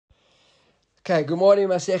Okay, good morning,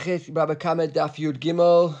 Masechet Bava Kamma Daf Yud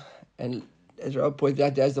Gimel, and as Rob pointed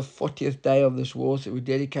out, that's the 40th day of this war, so we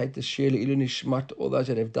dedicate the Shir Le'ilu Nishmat, all those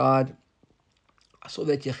that have died. I saw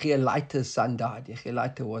that Yechiel Leiter's son died. Yechiel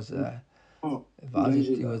Leiter was the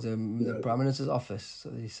Prime Minister's office,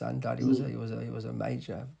 so his son died. He was a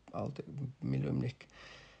major milumnik.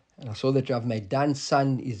 And I saw that Rav Meidan's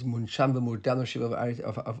son is Munsham v'Murdam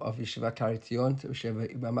of Yeshivat Har Etzion,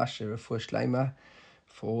 Mamash Refuah Shleima,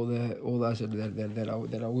 for all those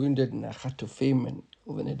that are wounded and Chatufim and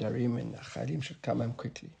all the Nedarim and Chalim should come home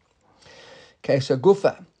quickly. Okay, so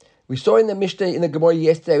Gufa. We saw in the Mishnah in the Gemara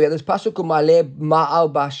yesterday, we had this pasuk Maleh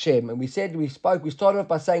Ma'al B'Hashem, and we started off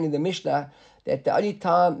by saying in the Mishnah that the only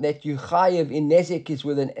time that you chayev in nezek is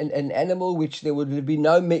with an animal which there would be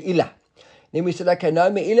no me'ilah. Then we said, okay,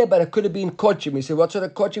 no me'ilah, but it could have been kochim. We said, what sort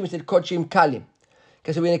of kochim? We said, kochim kalim.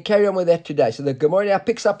 Okay, so we're going to carry on with that today. So the Gemara now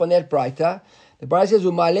picks up on that braita. The braita says,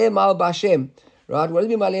 Umaleh Ma'al B'Hashem. Right? What does it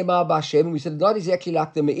mean, Maleh Ma'al B'Hashem? We said, not exactly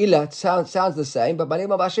like the me'ilah. It sounds the same, but Maleh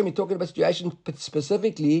Ma'al B'Hashem, we're talking about a situation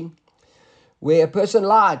specifically where a person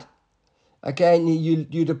lied. Okay, and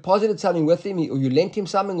you deposited something with him, or you lent him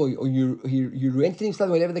something, or you rented him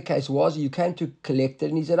something, whatever the case was, you came to collect it,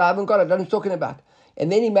 and he said, I haven't got it, I don't know what he's talking about.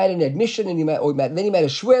 And then he made an admission, and then he made a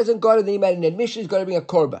shwur, hasn't got it, then he made an admission, he's got to bring a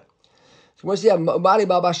korban. So when we say, Mali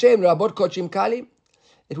B'Hashem, Rabot Kochim Kalim,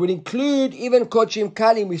 it would include even Kochim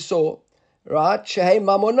Kalim we saw, right? Shehei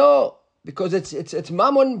Mamono, because it's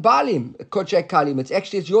Mammon Balim, Kochim Kalim,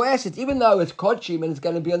 it's your assets, even though it's Kochim and it's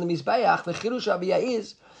going to be on the Mizbeach, the Chirush Aviyah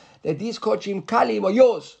is that these Kochim Kalim are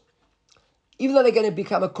yours. Even though they're going to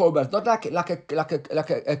become a korban, it's not like a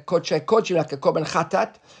kochim, like a korban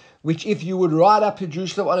chatat, which if you would ride up to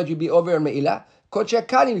Jerusalem on it, you'd be over in Me'ilah. Kochim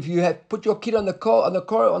Kalim, if you had put your kid on the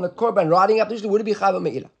korban, riding up to Jerusalem, would it be chayav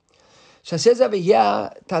Me'ilah? So it says over here,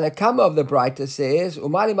 Bava Kamma of the Braita says,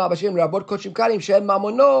 Umali Ma'abashim Rabot Kochim Kalim Shem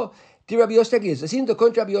Mamono Di Rabbi Yosef Aglili. So seems to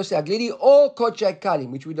contrary Rabbi Yosef Aglili, all Kochim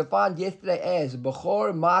Kalim, which we defined yesterday as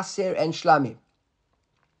Bechor, Maser, and Shlamim.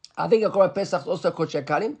 I think a Korban Pesach is also Kochim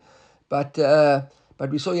Kalim, but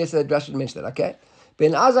we saw yesterday that Rashi mentioned that. Okay,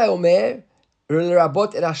 Ben Azai Omer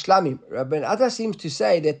Rabot and Ashlamim. Ben Azai seems to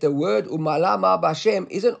say that the word Umala Ma'al B'Hashem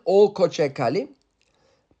isn't all Kochim Kalim,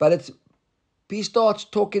 but he starts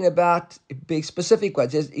talking about big specific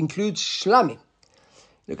ones. It includes Shlamim.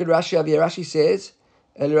 Look at Rashi over here. Rashi says,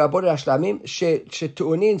 Rabot and Ashlamim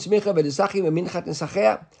shetu'onin smicha v'desachim v'minchat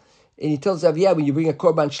nesachea. And he tells us, yeah, when you bring a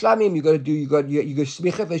korban shlamim, you go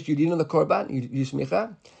smicha first. You lean on the korban, you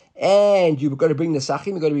smicha, and you've got to bring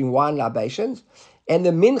nesachim. You've got to bring wine libations, and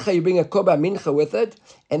the mincha you bring a korban mincha with it,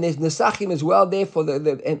 and there's nesachim as well there for the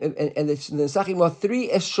nesachim are 3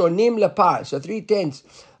 eshonim lepar, so 3 tenths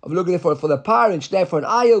of looking for the par and shnei for an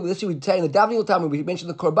ayil. This we say in the davening time when we mentioned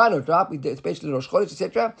the korbanot, right? Especially Rosh Chodesh,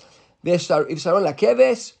 etc. If saron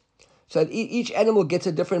lakeves. So each animal gets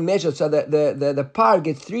a different measure. So the par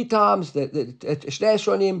gets 3 times, the shnei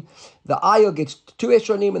eshonim, the ayil gets 2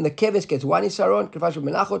 eshonim, and the keves gets 1 isaron.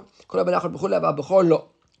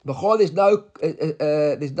 Bechor,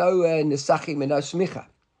 there's no nesachim and no smicha.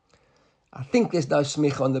 I think there's no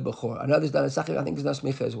smicha on the bechor. I know there's no nesachim. I think there's no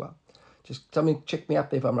smicha as well. Just something check me up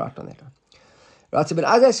there if I'm right on that one. Right. So, but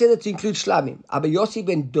as I said, it includes shlamim. Abba Yossi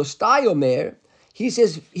ben Dostai Omer, he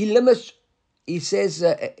says he limits. He says,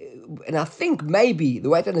 and I think maybe the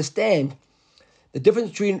way to understand the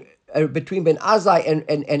difference between Ben Azai and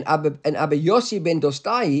Abba Yossi ben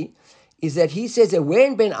Dostai is that he says that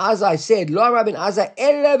when Ben Azai said, Lo Amar Ben Azai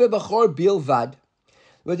Ela Bechor Bilvad,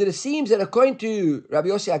 but it seems that according to Rabbi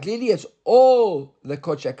Yossi Aglili, it's all the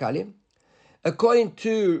Kochim Kalim. According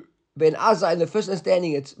to Ben Azai, in the first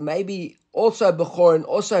understanding, it's maybe also Bechor and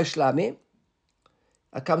also Shlamim.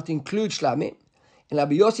 It comes to include Shlamim. And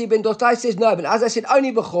Rabbi Yossi ben Dostai says, no, but as I said,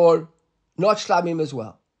 only Bechor, not Shlamim as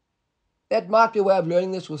well. That might be a way of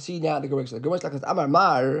learning this. We'll see now the Gemara. So the Gemara is like this, Amar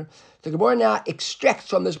Mar. The Gemara now extracts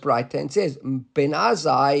from this Braita and says, Ben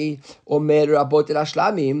Azai Omer Rabot el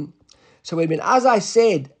Shlamim. So when Ben Azai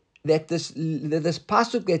said that this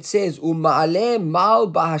pasuk that says, Uma'aleh Ma'al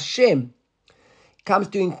B'Hashem comes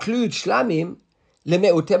to include Shlamim,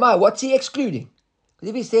 Leme'utemai, what's he excluding?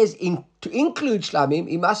 If he says to include shlamim,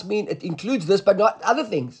 he must mean it includes this, but not other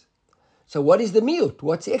things. So what is the miut?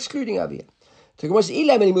 What's he excluding over here? So if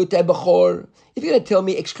you're going to tell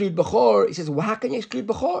me exclude bechor, he says, well, how can you exclude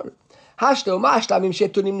bechor? The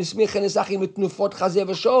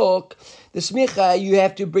smicha, you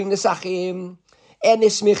have to bring the sachim, and the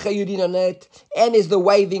smicha you did on it, and there's the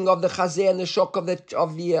waving of the chazeh and the shock of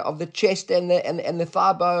the chest and the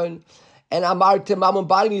thigh bone. And Amar to Mammon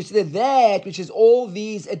Balim, you said that, which is all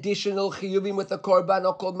these additional chiyuvim with the korban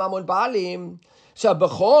are called Mammon Balim. So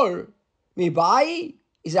Bechor, Mibai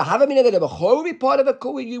is a hava mina that a bechor would be part of a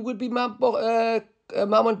kol. You would be mamon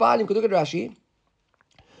balim. Look at Rashi.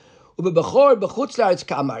 Ube bechor bechutz laaretz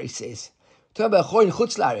kamar. He says. Talk about bechor in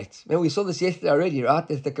chutz laaretz. Remember we saw this yesterday already, right?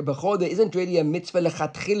 There's the bechor. There isn't really a mitzvah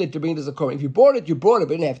lechatchila to bring this a korban. If you brought it, but you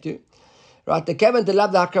didn't have to. Right? The Kevin the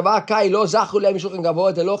love the hakrava kai lo zachu leim shulchan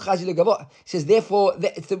gavod the lo chazi le gavod. Says therefore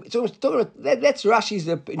that's Rashi's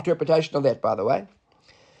interpretation of that, by the way.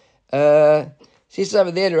 Says over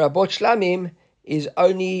there the Rabot Shlamim is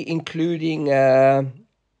only including the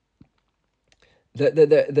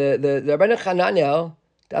Rabbeinu Hananel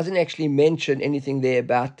doesn't actually mention anything there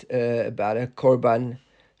about a korban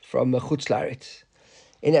from chutz laaretz.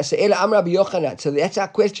 And that's Amar Rabbi Yochanan. So that's our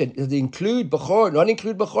question. Does it include Bechor? Not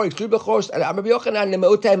include Bechor. Include Bechor. Amar Rabbi Yochanan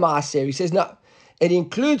lemeutei maaser. He says no. It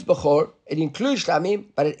includes Bechor. It includes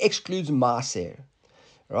Shlamim, but it excludes maaser.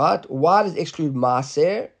 Right? Why does it exclude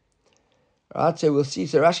maaser? Right? So we'll see.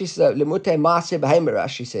 So Rashi says lemeutei maaser b'heimer.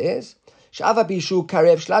 Rashi says shava bishu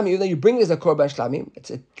karev Shlamim. Even though you bring it as a korban Shlamim,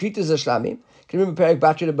 it's treated as a Shlamim. Can you remember Perek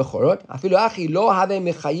Batri the Bechorot? Afilu achi lo have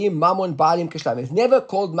mechayim mamon balim k'Shlamim. It's never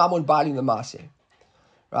called mamon balim the maaser.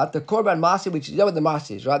 Right, the korban maser, which is what the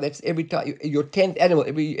maser is, right? That's every time your 10th animal.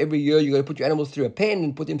 Every year you're going to put your animals through a pen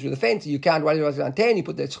and put them through the fence. You can't run around 10. You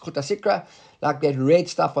put the chuta sikra, like that red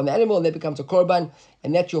stuff on the animal, and that becomes a korban,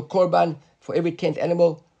 and that's your korban for every 10th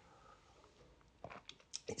animal.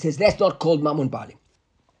 It says that's not called mamun balim.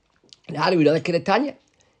 And how do we know that? Kedetanya,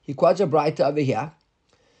 he quotes a braita over here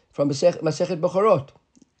from Masechet Bechorot,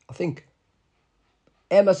 I think,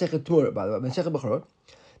 and Masechet Tumur, by the way, Masechet Bechorot.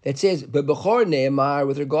 That says, Bechor Ne'emar,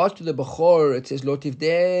 with regards to the Bechor, it says, Lo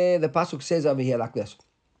tivdeh, the Pasuk says over here like this.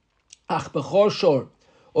 Ach Bechor Shor,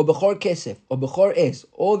 or Bechor Kesef, or Bechor Es,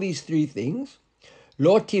 all these three things,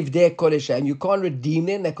 Lo tivdeh Kodeshaim, you can't redeem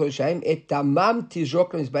them, the Kodeshaim, et tamam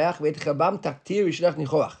tizrok l'mizbayach, v'et chabam taktir v'shlach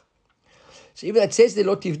nichoach. So even that says the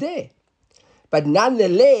Lo tivdeh. But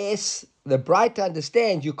nonetheless, the bright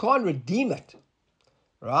understands you can't redeem it,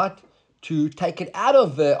 right? To take it out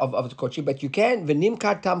of the kodesh, but you can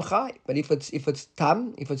v'nimkar tam chai. But if it's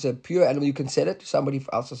tam, if it's a pure animal, you can sell it to somebody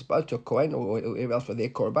else, I suppose, to a kohen or whoever else for their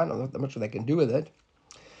korban. I'm not sure they can do with it.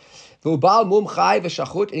 V'ubal mum chai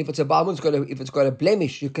v'shachut, and if it's a bal mum, if it's got a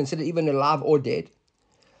blemish, you consider it even alive or dead.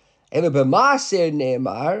 Ever b'maaser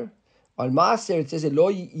ne'emar, on maaser it says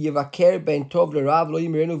lo yivaker ben tov l'rav lo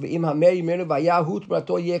yimirenu v'im hamer yimirenu v'yahu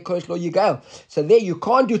tmurato yeh kodesh lo yigael. So there you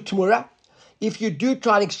can't do tmura. If you do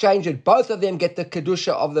try and exchange it, both of them get the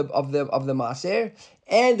kedusha of the maaser,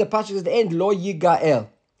 and the pasuk at the end lo yigael.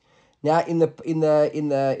 Now in the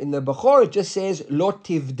bechor it just says lo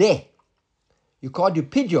tivdeh. You can't do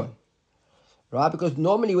pidyon, right? Because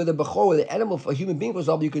normally with the bechor, with the animal, for a human being, for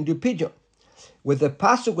example, you can do pidyon. With the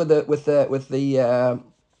pasuk with the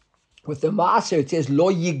maaser, it says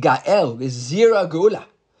lo yigael. There's zero geula,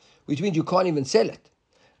 which means you can't even sell it.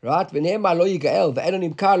 Right? So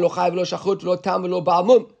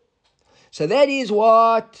that is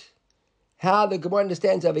how the Gemara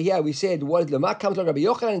understands over here. We said what Lama comes on Rabbi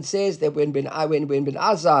Yochanan and says that when Ben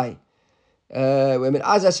Azai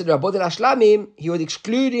said Rabot el Ashlamim, he was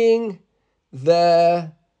excluding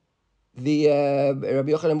the Rabbi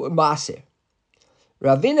Yochanan Maaser.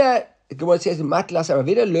 Ravina, the Gemara says in Matlas,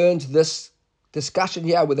 Ravina learns this discussion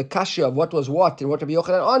here with the kasha of what was what and what Rabbi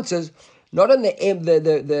Yochanan answers. Not on the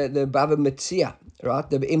Bava Metzia, right?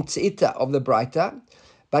 The Imtzita of the Braita,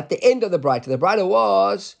 but the end of the Braita. The Braita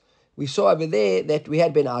was, we saw over there that we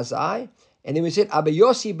had Ben Azai, and then we said, Abba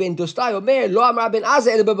Yossi ben Dostai Omer, Lo Amar ben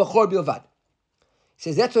Azai ele b'Bechor bilvad. He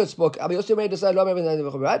says, that's what it spoke. Abba Yossi ben Dostai, Lo Amar ben Azai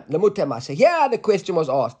b'Bechor bilvad. Lemut Masa. Here the question was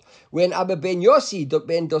asked. When Abba Yossi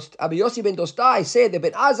ben Dostai said, that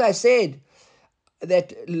Ben Azai said,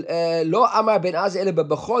 that Lo Amar ben Azai ele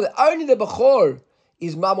b'Bechor, only the Bechor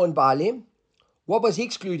is Mamon Balim. What was he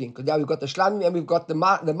excluding? Because now we've got the Shlamim and we've got the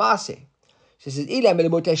Maaseh. So he says, if you're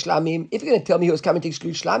going to tell me he was coming to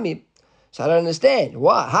exclude Shlamim, so I don't understand.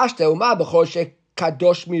 Why? Hashta Uma B'chor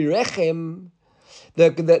Kadosh Mirechem. The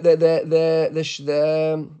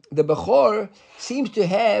Bechor seems to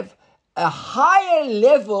have a higher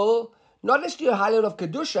level, not necessarily a high level of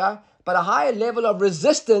Kedusha, but a higher level of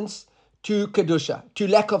resistance to Kedusha, to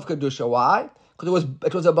lack of Kedusha. Why? Because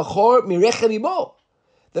it was a Bechor Mirechem Imo.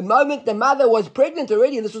 The moment the mother was pregnant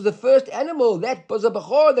already, and this was the first animal, that was a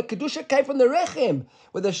Bechor, the Kedusha came from the Rechem.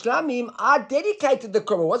 With the Shlamim, I dedicated the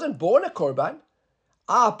Korban. It wasn't born a Korban.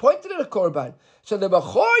 I appointed it a Korban. So the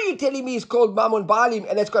Bechor you're telling me is called Mamon Balim,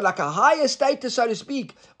 and it's got like a higher status, so to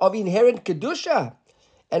speak, of inherent Kedusha.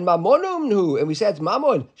 And Mamonum, and we said it's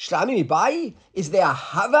Mamon. Shlamim Ibai, is there a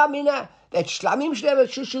Hava Mina that Shlamim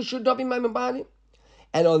should not be Mamon Balim?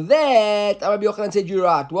 And on that, Rabbi Yochanan said, you're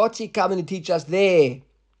right. What's he coming to teach us there?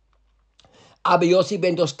 Abba Yossi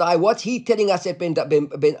ben Dostai, what's he telling us that Ben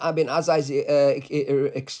Azai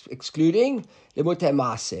is excluding? Lemutei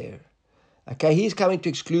Maaser. Okay, he's coming to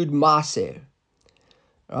exclude Maaser.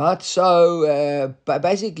 Right, so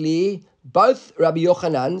basically, both Rabbi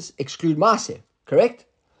Yochanans exclude Maaser, correct?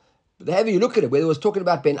 However you look at it, whether it was talking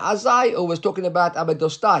about Ben Azai or was talking about Abba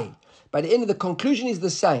Dostai, by the end of the conclusion is the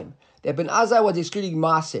same. That Ben Azai was excluding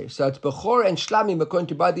Maaser. So it's Bechor and Shlamim, according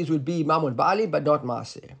to both these, would be Mammon Bali, but not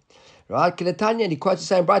Maaser. Right? Keletanya, and he quotes the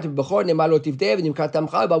same bright, Bechor nemar lo tivdeh, v'nimkar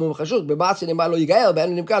tamchal, ba'mum chashut, b'maaser nemar lo yigael,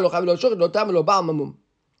 b'en nimkar lo chav lo shochet, lo tam lo ba' mamum.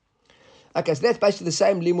 Okay, so that's basically the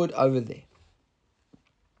same limud over there.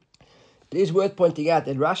 It is worth pointing out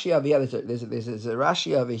that Rashi over here, there's a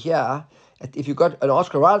Rashi over here. If you've got an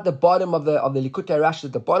article right at the bottom of the Likutei Rashi,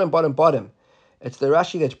 at the bottom, it's the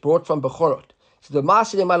Rashi that's brought from Bechorot. So the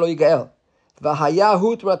Maaser nemar lo yigael.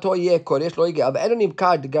 V'hayahu t'marato yeh kodesh lo yigael. V'eno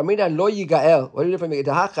nimkar d'gamrinan lo yigael. What do you do from it?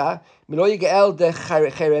 D'hacha milo yigael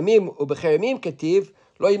d'cheremim u'b'cheremim ketiv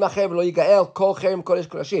lo yimacher v'lo yigael kol cherem kodesh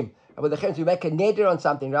kodashim. But the cherem, you make a neder on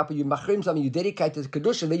something, right? But you machrim something, you dedicate to the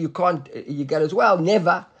kedusha, then you can't yigael as well.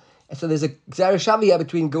 Never. And so there's a gzera here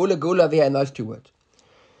between geula over here and those two words.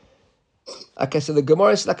 Okay, so the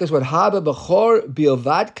Gemara is like what Haba Bechor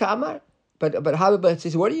Bava Kamma. But Haba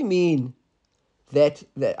says, what do you mean that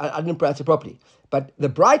I didn't pronounce it properly? But the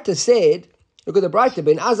Breita said, look at the Breita,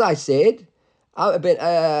 Ben Azai said, Abba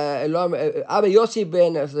Yossi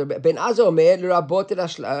ben Azai Omer l'rabot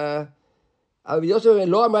Abba Yossi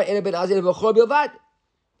lo amar ela Ben Azai Bechor Bilvad.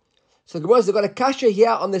 So the Gemara has got a kasha here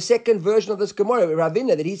on the second version of this Gemara,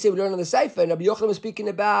 Ravina, that he said we learn on the Sefer, and Rabbi Yochanan was speaking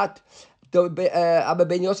about Abba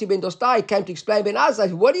Ben Yossi ben Dostai came to explain Ben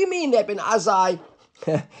Azai. What do you mean that Ben Azai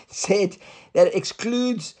said that it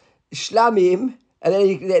excludes Shlamim, and that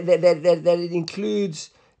it includes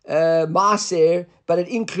Maaser, but it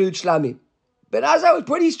includes Shlamim? Ben Azai was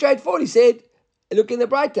pretty straightforward. He said, look in the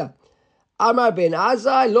Breita. Amar Ben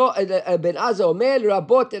Azai, Ben Azai Omer,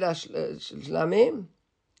 Rabot et Shlamim.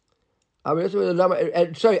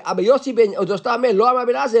 Sorry, Abba Yossi ben Dostai Omer, Lo Amar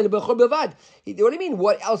Ben Azai, Bechor Bilvad. What do you mean,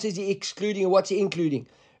 what else is he excluding and what's he including?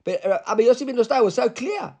 But Abba Yossi ben Dostai was so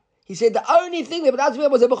clear. He said the only thing that Ben Azai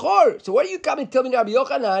was a Bechor. So what are you coming to tell me, Rabbi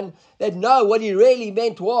Yochanan, that no, what he really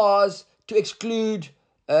meant was to exclude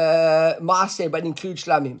Maaser, but include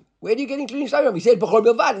Shlamim? Where do you get including Shlamim? He said Bechor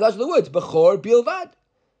Bilvad. Those are the words, Bechor Bilvad.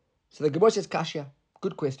 So the Gemara says, Kasha.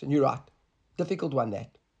 Good question, you're right. Difficult one,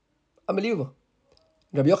 that. Unbelievable.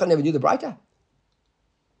 Rabbi Yochanan never knew the Breita.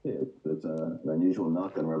 Yeah, it's an unusual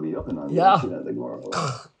knock on Rabbi Yochanan. Yeah.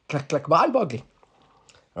 Like mind-boggling.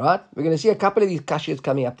 All right? We're going to see a couple of these kashas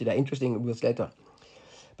coming up today. Interesting, we'll later on.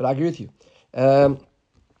 But I agree with you.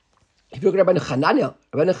 If you look at Rabbi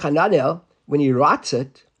Hananiel, when he writes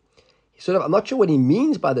it, I'm not sure what he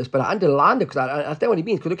means by this, but I underlined it because I understand what he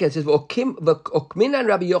means. Because look at it, it says, V'okminan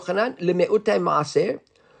Rabbi Yochanan lemeutei maaser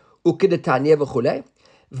ukedetanya v'chulei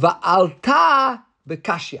va'alta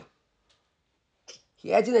b'kashya.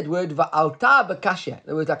 He adds in that word va'alta b'kashya. In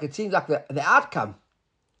other words, like it seems like the outcome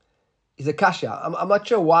is a kasha. I'm not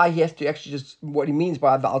sure why he has to actually just what he means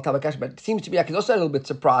by va'alta b'kashya, but it seems to be like he's also a little bit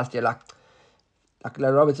surprised here. Like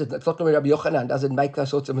Robert says, it's not going to be Rabbi Yochanan doesn't make those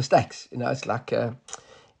sorts of mistakes. You know, it's like.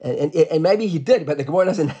 And maybe he did, but the Gemara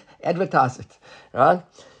doesn't advertise it, right?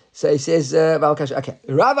 So he says, okay,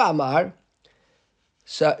 Rava Amar.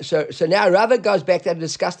 So now Rava goes back to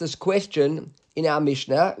discuss this question in our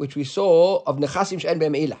Mishnah, which we saw of Nechasim She'en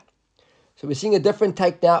Be'em Me'ilah. So we're seeing a different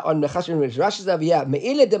take now on Nechasim. Rashi's over here,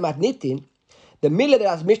 Me'ilah de Matnitin, the Milah that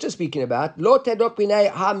our Mishnah is speaking about, Lo Tedok B'nei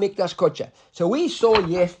HaMikdash Kocha. So we saw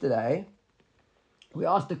yesterday, we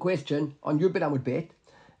asked the question on Yud Ben Amud Bet,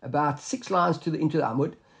 about 6 lines into the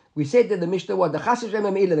Amud. We said that the Mishnah was the Chassid Shem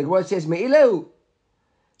Me'ilah. The Gemara says Me'ilahu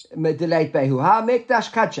delayed Behu Ha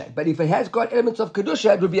Mekdash Kacha. But if it has got elements of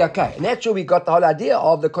kedusha, it would be okay. And that's where we got the whole idea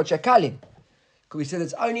of the Kocha Kalim. Because we said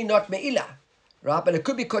it's only not Me'ilah, right? But it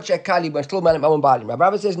could be Kocha Kalim, but still Mammon Balim.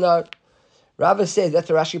 Rava says no. Rava says that's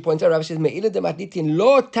the Rashi points out. Rava says Me'ilah de Matnitin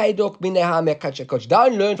Lo Taidok Minei Ha Mekacha Koch.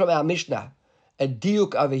 Don't learn from our Mishnah a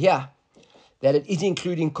diuk over here that it is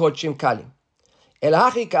including Kochim Kalim.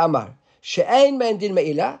 Elachi Kamar. She'ein ben din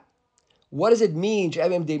me'ilah. What does it mean?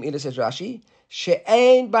 She'ein ben din me'ilah, says Rashi.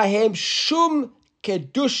 She'ein bahem shum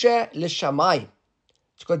kedusha l'shamayim.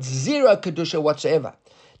 It's got zero kedusha whatsoever.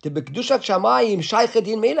 The kedusha shamayim shaykha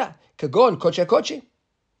din me'ilah. Kagon koche koche.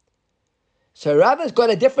 So Rava's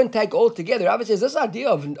got a different take altogether. Rava says this idea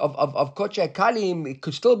of koche kalim, it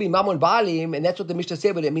could still be mammon balim, and that's what the Mishnah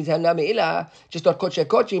said, but it means hamna me'ilah, just not koche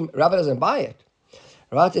koche. Rava doesn't buy it.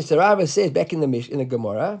 Right? So Rava says back in the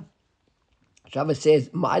Gemara, Rava says,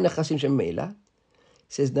 Ma'ay nechasim shem me'ila.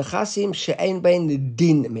 Says, nechasim she'ein bein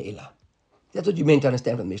din me'ila. That's what you meant to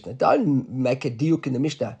understand from the Mishnah. Don't make a diuk in the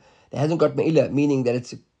Mishnah that hasn't got me'ila, meaning that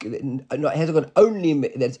it hasn't got only,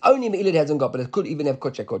 that it's only me'ila it hasn't got, but it could even have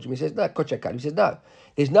kocha kocha. He says, no, kocha kocha. He says, no.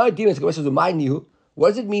 There's no difference. The Gemara says, what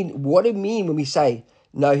does it mean? What do it mean when we say,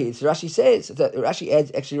 no, Rashi says, Rashi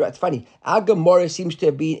adds, actually, it's funny. Our Gemara seems to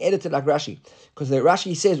have been edited like Rashi. Because the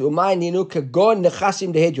Rashi says, umaynihu kagon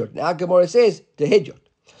nechasim dehedjot. Now our Gemara says, dehedjot.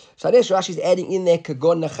 So this Rashi's adding in there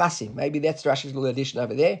kagon nechasim. Maybe that's Rashi's little addition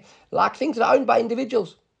over there. Like things that are owned by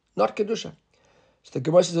individuals, not kedusha. So the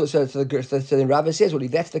Gemara says, so then Rava says, well,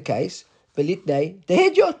 if that's the case, belitnei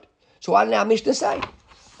dehedjot. So what did our Mishnah say?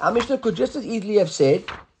 Our Mishnah could just as easily have said,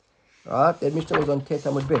 right? That Mishnah was on Tet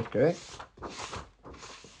Amud Bet, correct?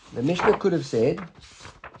 The Mishnah could have said,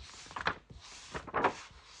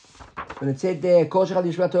 when it said there, Kol shechad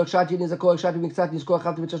yishma torach shatin is a kol shatin miktzat yizkor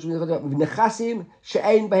chavti v'tzosh v'nechasim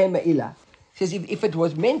she'ein bahem me'ila. Says if it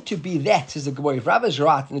was meant to be that, says the Gemara, if Rava's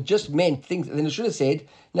right and it just meant things, then it should have said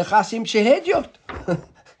nechasim shehedjot.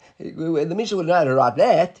 The Mishnah would know how to write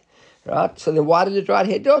that, right? So then why did it write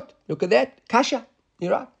hedjot? Look at that, kasha.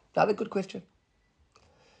 You're right. Another good question.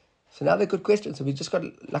 So another good question. So we just got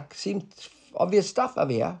like seemed obvious stuff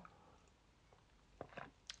over here.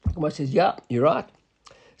 The Gemara says, yeah, you're right.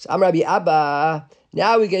 So Am Rabbi Abba,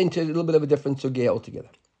 now we get into a little bit of a different sugya altogether.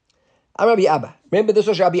 Am Rabbi Abba. Remember, this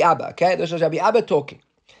was Rabbi Abba, okay? This was Rabbi Abba talking.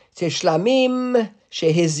 It says, shlamim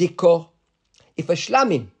sheheziko. If a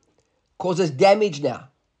shlamim causes damage now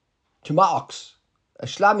to my ox, a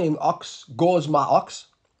shlamim ox gores my ox,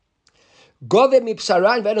 gove mi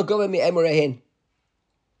psaran v'eno gove mi emorehen.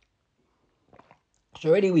 So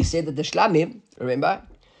already we said that the shlamim, remember,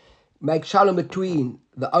 make shalom between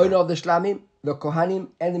the owner of the shlamim, the Kohanim,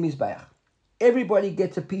 and the Mizbeach. Everybody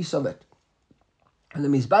gets a piece of it. And the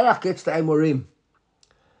Mizbeach gets the Amorim.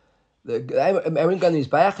 The Amorim go on the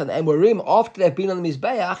Mizbeach, and the Amorim, after they've been on the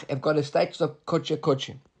Mizbeach, have got a status of Kodesh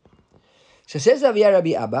Kodeshim. So says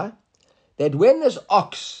Rabbi Abba, that when this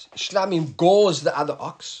ox, Shlamim, gores the other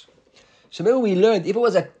ox, so remember we learned, if it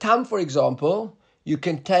was a tam, for example, you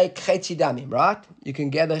can take chetzi damim, right? You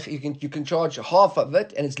can gather, you can charge half of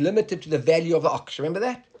it, and it's limited to the value of the ox. Remember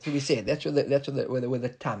that? That's what we said. That's with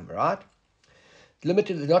the tam, right?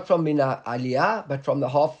 Limited not from mina aliyah, but from the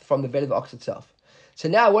value of the ox itself. So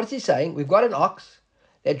now, what is he saying? We've got an ox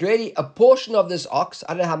that really a portion of this ox.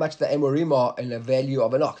 I don't know how much the emurim are in the value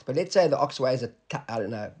of an ox, but let's say the ox weighs I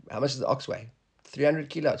don't know how much does the ox weigh? 300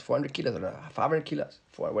 kilos, 400 kilos, I don't know, 500 kilos,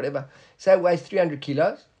 whatever. Say it weighs 300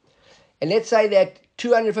 kilos. And let's say that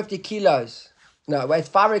 250 kilos, no, it weighs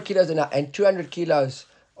 500 kilos and 200 kilos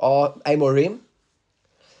are amorim.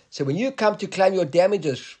 So when you come to claim your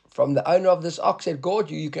damages from the owner of this ox that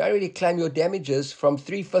gored you, you can only claim your damages from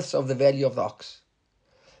 3/5 of the value of the ox.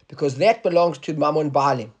 Because that belongs to Mammon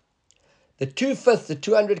Baalim. The 2/5, the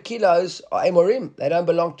 200 kilos are amorim. They don't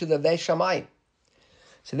belong to the Veshamayim.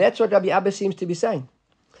 So that's what Rabbi Abba seems to be saying.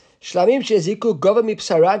 Shlamim sheziku gova mi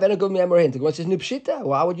psaran v'ena gova mi amorhen. The Gemara says, "Nupshita.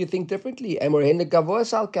 Why would you think differently? Amorhen the gavoa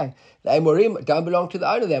salkai. The amorim don't belong to the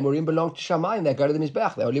owner. The amorim belong to Shamayim. They go to the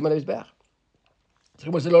mizbeach. They olim on the mizbeach." The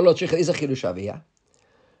Gemara says, "Lo lo tzricha is a chidush over here,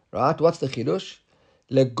 right? What's the chidush?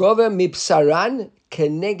 Legova mi psaran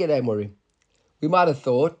keneged amorim." We might have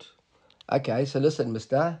thought, okay, so listen,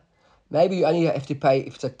 Mister. Maybe you only have to pay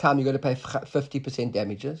if it's a tam. You got to pay 50%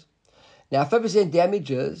 damages. Now, 50%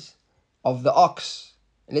 damages of the ox.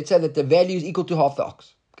 Let's say that the value is equal to half the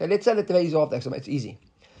ox. Okay, let's say that the value is half the ox. It's easy.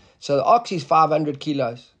 So the ox is 500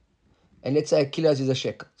 kilos. And let's say kilos is a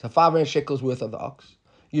shekel. So 500 shekels worth of the ox.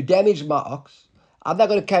 You damaged my ox. I'm not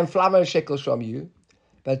going to claim 500 shekels from you.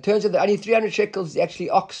 But it turns out that only 300 shekels is actually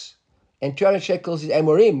ox. And 200 shekels is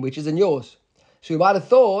amorim, which is in yours. So you might have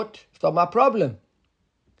thought, it's not my problem.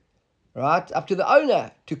 Right? Up to the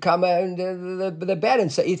owner to come and the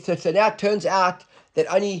balance. So now it turns out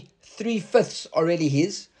that only 3/5 are really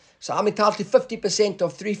his. So I'm entitled to 50%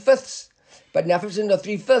 of 3/5. But now 50% of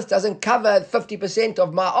 3/5 doesn't cover 50%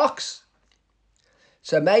 of my ox.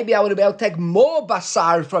 So maybe I would be able to take more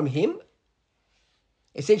basar from him.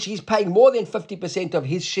 Essentially, he's paying more than 50% of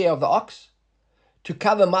his share of the ox to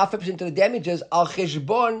cover my 50% of the damages al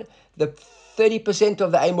cheshbon, the 30%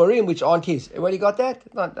 of the amorim, which aren't his. Everybody got that?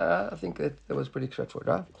 I think that was pretty straightforward,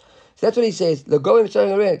 right? So that's what he says. Legovim shang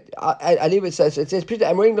amorim. I leave it says. It says pretty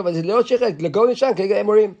amorim. Legovim shang can get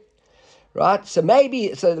amorim, right? So maybe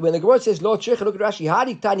when the Gemara says Lord Shech, look at Rashi.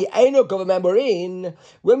 Hadi tani eino govim amorim.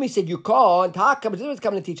 When we said you can't, how come? This is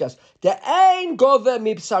coming to teach us. The ein govim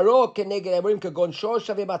mipsaro can get amorim kagon shor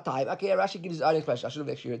shavim atayim. Okay, Rashi gives his own explanation. I should have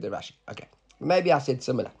actually read the Rashi. Okay, maybe I said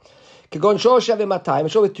similar. כגון שור שווה 200,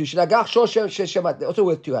 שור with 2, שנגח שור שווה, also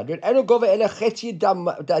with 200, אינו גובה אלא חצי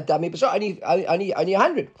דמי בשור, אני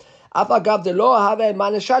 100. אף אגב זה לא הווה מה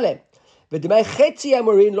לשלם, ודמי חצי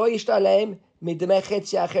אמורים לא ישתלם מדמי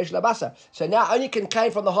חצי האחר של הבשר. So now only can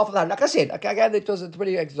claim from the half of that. Like I said, okay, it was a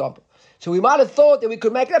pretty good example. So we might have thought that we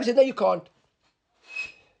could make it up. He said, no, you can't.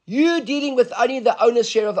 You dealing with only the owner's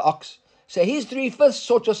share of the ox. So his 3/5,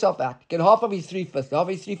 sort yourself out. Get half of his 3/5. Half of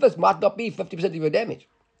his 3/5 might not be 50% of your damage.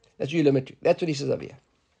 That's your limit. That's what he says over here.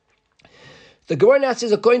 The Gemara now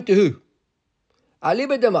says, according to who?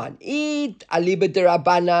 Aliba Daman. Eat Aliba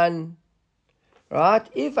Derabanan. Right?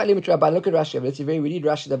 If Aliba Derabanan, look at Rashi. Let's see, we read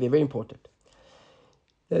Rashi, that'll be very important.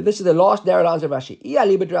 This is the last narrow lines of Rashi. I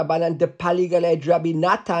Aliba Derabanan de Paligale Drabi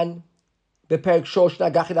Natan. So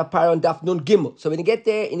when you get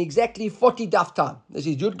there in exactly 40 daf time, this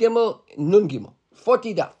is Yud Gimel, Nun Gimel,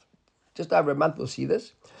 40 daf. Just over a month we'll see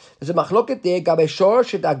this. There's a machloket there, gabe shor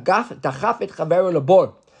shedachaf et chaveru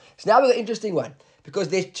lebor. So now there's an interesting one, because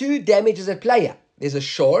there's two damages at play here. There's a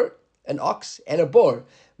shor, an ox, and a boar.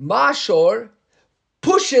 My shor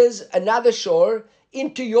pushes another shor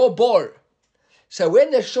into your boar. So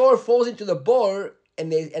when the shor falls into the boar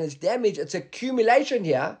and it's damaged, it's accumulation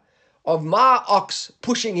here of my ox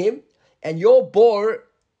pushing him and your boar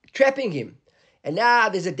trapping him. And now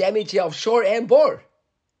there's a damage here of shore and boar.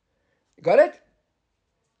 Got it?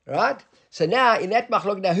 Right? So now in that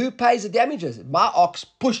machlok, now who pays the damages? My ox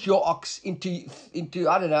pushed your ox into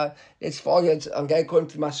I don't know, I'm going according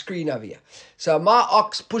to my screen over here. So my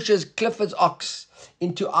ox pushes Clifford's ox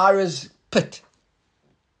into Ira's pit.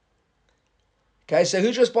 Okay, so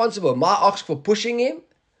who's responsible? My ox for pushing him,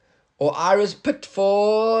 or Ira's pit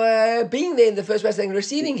for being there in the first place and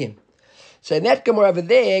receiving him. So in that Gemara over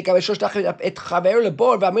there, we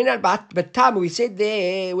said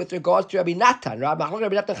there with regards to Rabbi Natan, right?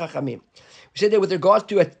 We said there with regards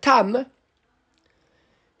to a tam.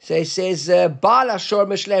 So it says, Baal Ashor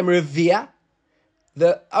Meshlem Revia,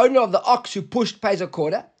 the owner of the ox who pushed pays a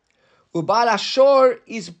quarter. Baal Ashor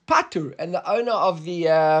is patur, and the owner of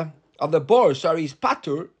the boar, is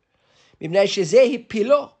patur.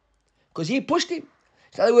 Because he pushed him.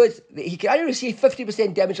 So in other words, he can only receive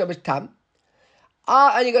 50% damage of his tam.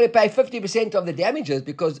 I only got to pay 50% of the damages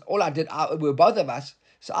because all I did, we were both of us.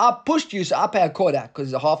 So I pushed you, so I pay a quarter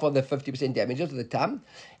because it's half of the 50% damages of the tam.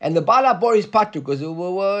 And the Bala bore his patu because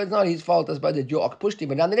it's not his fault, I suppose, that your ox pushed him.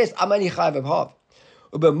 But nonetheless, I'm only chayav of half.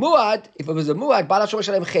 But muad, if it was a muad, Bala shom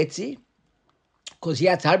shalem chetzi, because he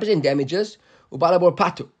had 100% damages, Bala bore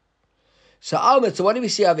patu. So what do we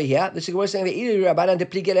see over here? This is what we're saying. This is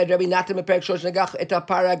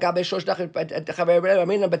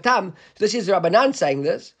Rabbanan saying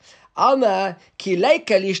this. Alma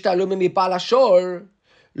kileka lishtalu mibal ashor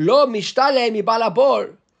lo mishtale mibal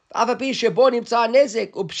abor. Avapi shebo nimtza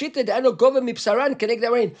nezek upshita de'eno gova mipsaran connect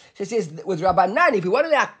that rain. So it says with Rabbanan, if you want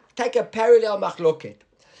to take a parallel machloket,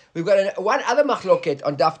 we've got one other machloket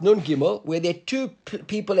on Daf Nun Gimel where there are two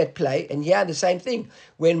people at play, and here the same thing.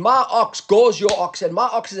 When my ox gores your ox, and my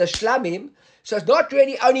ox is a shlamim, so it's not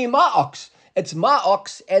really only my ox, it's my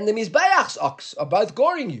ox and the Mizbeach's ox are both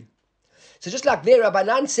goring you. So just like there,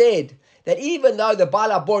 Rabbanan said that even though the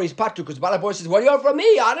Bala Bor is patu, because Bala Bor says, well, you're from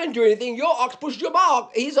me, I didn't do anything, your ox pushed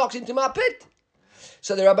his ox into my pit.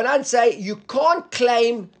 So the Rabbanan say you can't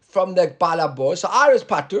claim from the Bala Bor. So Ira's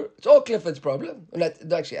patur, it's all Clifford's problem.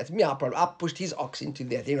 Actually, it's me, our problem. I pushed his ox into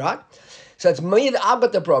that thing, right? So it's me that I've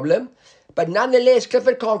got the problem. But nonetheless,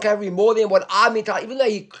 Clifford can't carry more than what I'm entitled. Even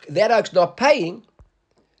though that ox not paying,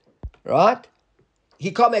 right?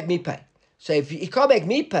 He can't make me pay. So if he can't make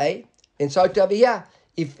me pay, then so over here,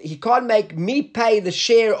 if he can't make me pay the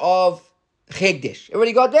share of Chegdesh.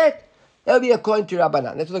 Everybody got that? That would be according to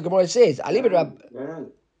Rabbanan. That's what the Gemara says.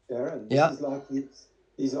 Darren, yeah. This is like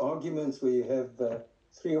these arguments where you have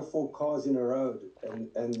 3 or 4 cars in a road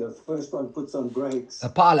and the first one puts on brakes. A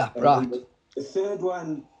pile-up, right. The third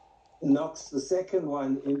one knocks the second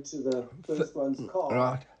one into the first one's car.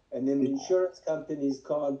 Right. And then the insurance companies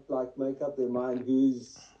can't make up their mind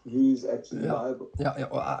who's actually liable. Yeah.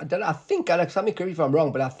 Well, I think, Alex, something correct me if I'm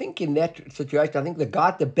wrong, but I think in that situation, I think the guy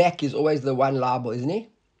at the back is always the one liable, isn't he?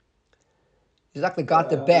 He's like the guy at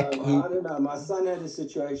the back who... I don't know. My son had a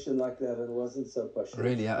situation like that and it wasn't so pushy.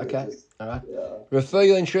 Really? Okay. All right. Yeah. Refer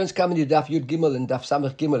your insurance company to Daf Yud Gimel and Daf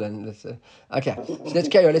Samach Gimel. And okay. So let's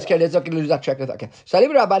carry on. Let's not lose that track. Okay. So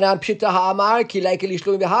Aliba Rabbanan Pshita Ha'amar Ki Leike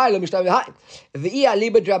Lishlum V'Hai Lo Mishtam V'Hai. V'I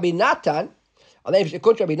Aliba Rabbi Natan. And then if you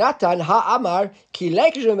quote Rabbi Natan Ha'amar Ki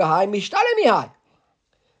Leike Lishlum V'Hai Mishtalem V'Hai.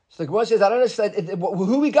 So the Gemara says, I don't understand.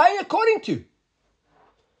 Who are we going according to?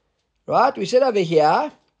 Right? We said over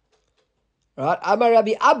here... Right? Amar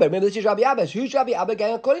Rabbi Abba. Remember, this is Rabbi Abba. So who's Rabbi Abba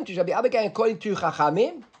going according to? Is Rabbi Abba going according to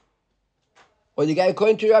Chachamim? Or the guy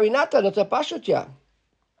according to Rabbi Natan? That's a pashut, yeah.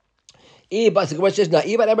 But the Gemara says no.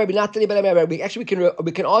 Actually,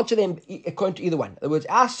 we can answer them according to either one. In other words,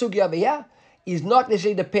 our sugya over here is not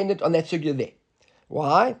necessarily dependent on that sugya there.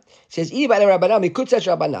 Why? It says Rabbanan, Mikutzash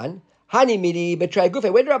Rabbanan, Hani Midi betray Gufa.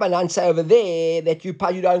 Where did Rabbanan say over there that you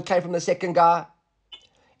don't claim from the second guy,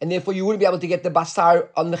 and therefore you wouldn't be able to get the basar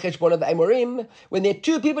on the cheshbon of the Amorim when there are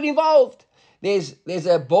two people involved? There's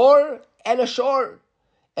a bor and a shor,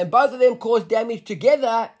 and both of them cause damage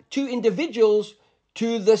together, two individuals,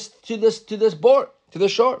 to this bor, to the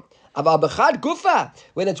shore. Aval b'chad gufa,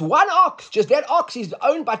 when it's one ox, just that ox is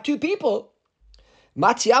owned by two people.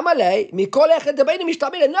 Matziamale mikol echad debeinu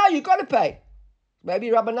mishtamina. No, you got to pay. Maybe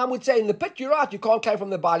Rabbanan would say in the pit, you're right, you can't claim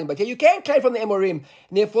from the balim, but you can claim from the Emorim. And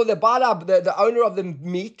therefore, the bala, the owner of the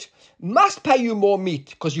meat, must pay you more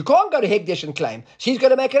meat because you can't go to Hekdesh and claim. She's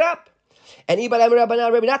going to make it up. And Ibn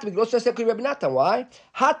Rabbanan, Rabbi Natan, we can also say Rabbi Natan. Why?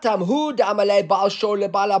 Hatam hu da'amalei Baal Shor le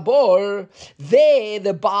Baal Abor. There,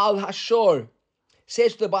 the Baal Hashor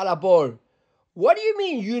says to the Baal Abor, what do you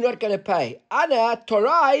mean you're not going to pay? Ana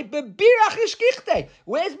Torai bebirach ishkichte.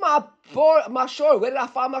 Where's my shore? Where did I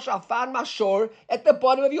find my shore? I found my shore at the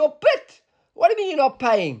bottom of your pit. What do you mean you're not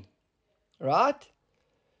paying? Right?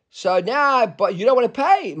 So now, but you don't want to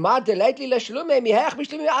pay. I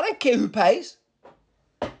don't care who pays.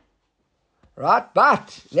 Right?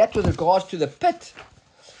 But that was regards to the pit.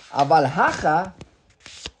 Aval hacha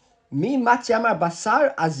mi matzamar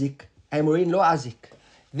basar azik amorin lo azik.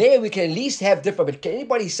 There we can at least have different. But can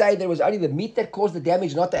anybody say there was only the meat that caused the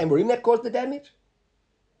damage, not the amorim that caused the damage?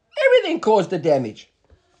 Everything caused the damage.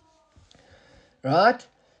 Right?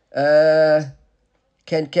 Can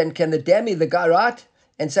the damage, the guy, right?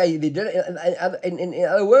 And say they did it, in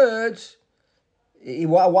other words,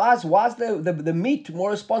 was the meat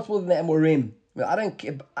more responsible than the amorim? Well, I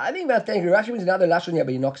think that's Rashi means another lashon here,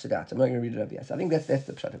 but he knocks it out. I'm not going to read it up yet. So I think that's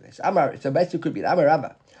the pshat of this. Amar. So basically, it could be Amar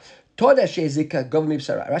Rava. Toda shezika govmi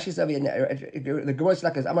b'sara. Rashi says the Gemara is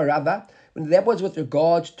like as Amar Rava. When that was with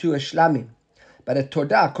regards to a shlamim, but a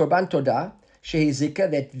toda korban toda shezika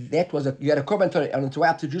that was you had a korban toda on its way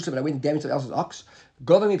up to Jerusalem, and I went and damaged somebody else's ox.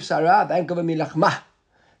 Govmi b'sara and govmi lachma.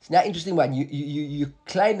 It's now interesting one. You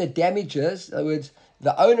claim the damages. In other words,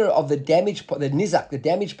 the owner of the damage, the nizak, the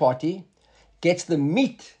damage party, gets the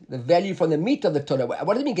meat, the value from the meat of the Torah. What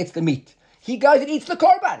does it mean gets the meat? He goes and eats the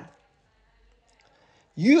korban.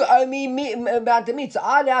 You owe me meat, amount of meat, so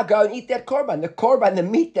I now go and eat that korban. The korban, the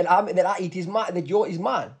meat that I eat is mine, is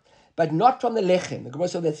mine. But not from the lechem. The Gemara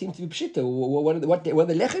says that seems to be pshita. What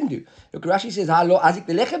the lechem do? Look, Rashi says, "Hello, Azik,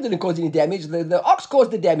 the lechem didn't cause any damage. The ox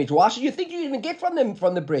caused the damage. Why should you think you even get from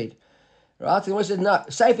the bread?" Right? So the Gemara says, "No."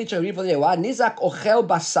 Saif it read from there. Why? Nizak ochel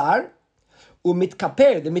basar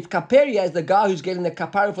umitkaper. The mitkaper here is the guy who's getting the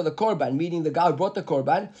kapara for the korban, meaning the guy who brought the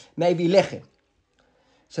korban, maybe lechem.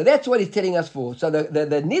 So that's what he's telling us for. So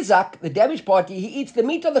the nizak, the damage party, he eats the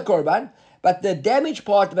meat of the korban, but the damage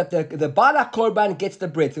part, but the bala korban gets the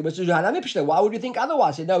bread. So why would you think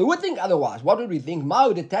otherwise? No, we would think otherwise. What would we think?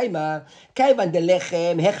 Ready,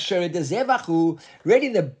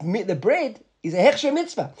 the bread is a hechsher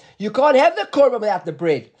mitzvah. You can't have the korban without the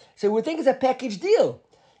bread. So we would think it's a package deal.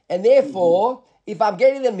 And therefore, if I'm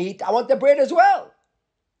getting the meat, I want the bread as well.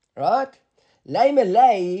 Right?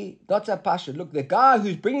 Lay, not so passion. Look, the guy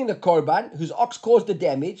who's bringing the korban, whose ox caused the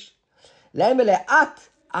damage, at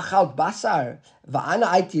achal basar va'ana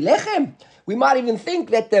aiti lechem. We might even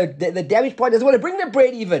think that the damage part doesn't want to bring the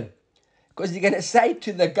bread even, because you're going to say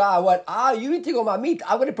to the guy, "What? You eating all my meat?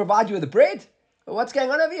 I'm going to provide you with the bread." What's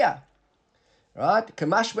going on over here? Right?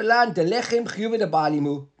 Kamash belan de lechem chiyuv de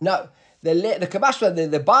balimu. No, the kamash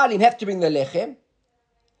the balim have to bring the lechem.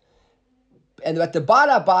 And but the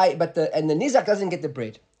bala buy, and the nizak doesn't get the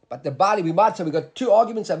bread. But the bali, we might say we got two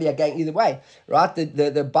arguments over here going either way, right?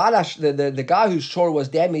 The bala, the guy whose shore was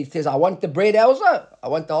damaged says, "I want the bread also. I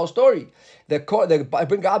want the whole story." The guy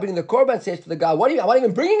bringing the korban says to the guy, "What are you? I'm not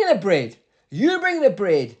even bringing the bread. You bring the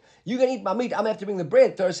bread. You can eat my meat. I'm gonna have to bring the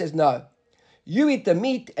bread." Torah says, "No, you eat the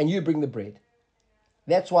meat and you bring the bread."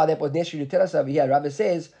 That's why that was necessary to tell us over here. Rabbi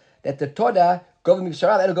says that the Toda govim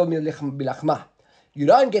b'sarav and govim bilachma. You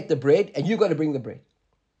don't get the bread, and you got to bring the bread.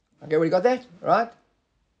 Okay, everybody got that? Right?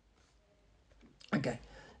 Okay.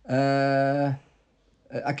 Okay.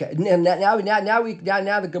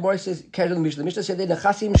 Now the Gemara says, carries on the Mishnah. The Mishnah said the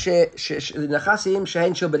nechasim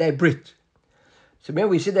shehen shel b'nei brit. So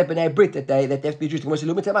remember we said that b'nei brit that they have to be Jews. The Gemara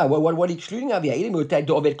said, what are you excluding over here? Even if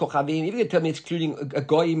you tell me excluding a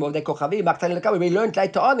goyim of the kochavim, we learned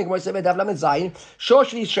later on. The Gemara said Dav Lamed Zayin, shor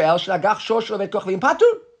shel Yisrael shlagach shor shel ovet kochavim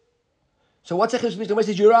patur. So what's the Chiddush Mishnah? It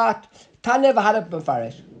says you're right. Tanya v'hada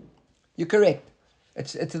b'mafarish. You're correct.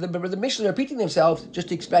 It's the Mishnah repeating themselves just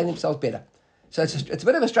to explain themselves better. So it's a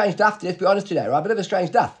bit of a strange daf. Let's be honest today, right? A bit of a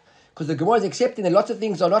strange daf because the Gemara is accepting that lots of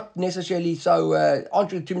things are not necessarily so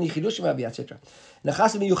aren't too many chidushim over, etc.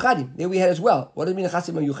 Nechasim miyuchadim. There we had as well. What does it mean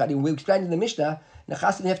nechasim miyuchadim? We explained in the Mishnah.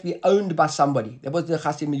 Nechasim have to be owned by somebody. That was the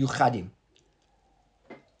nechasim miyuchadim.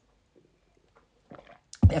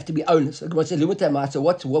 They have to be owners. So the Gemara says, so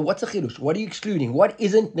what's a chidush? What are you excluding? What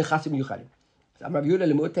isn't nechasim miyuchadim?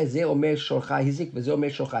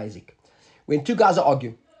 When two guys are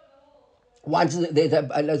arguing,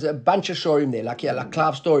 there's a bunch of shorim there, like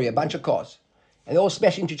Clive's story, a bunch of cars, and they're all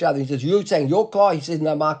smashing into each other. He says, "You're saying your car?" He says,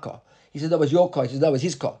 "No, my car." He says, "That was your car." He says, "That was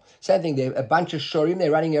his car." Same thing. There, a bunch of shorim. They're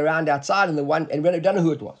running around outside, and we don't know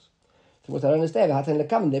who it was. So what I don't understand, how can they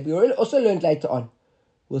come? We also learned later on.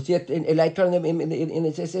 We'll see it later on in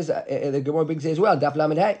it says the Gemara brings as well. Daf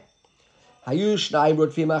Lamed Hey. Hayu shnayim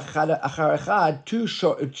rodfim achar echad. Two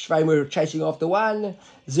shvayim were chasing after one.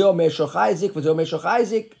 Zeo meshoch Isaac, v'zeo meshoch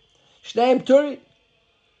Isaac. Shneim turi.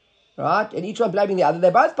 Right? And each one blaming the other. They're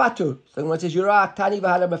both patur. So one says, Yura, Tani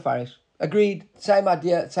v'hala mefarish. Agreed. Same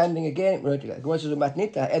idea, same thing again. One says,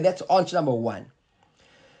 Umatnita. And that's answer number one.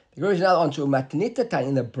 The Gemara is another answer. Umatnita,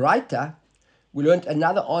 in the Braita, we learned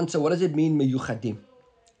another answer. What does it mean, meyuchadim?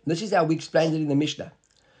 This is how we explained it in the Mishnah.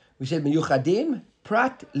 We said, meyuchadim,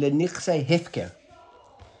 prat lenichsei hefker.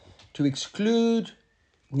 To exclude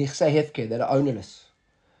nichsei hefker, that are ownerless.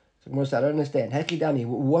 So I don't understand. Hakidami,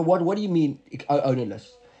 what do you mean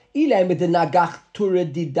ownerless? If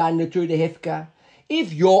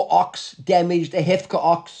your ox damaged a hefka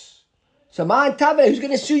ox, so mine tava, who's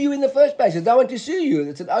going to sue you in the first place? There's no one to sue you.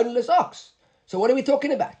 It's an ownerless ox. So what are we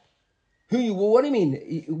talking about? What do you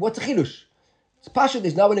mean? What's a chidush? It's pasha.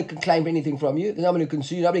 There's no one who can claim anything from you. There's no one who can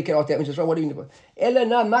sue you. Nobody can ask that. What do you mean?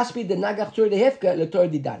 Elena must be the nagach tur the hefka l'tor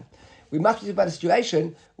didan. We must be about a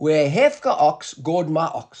situation where hefka ox gored my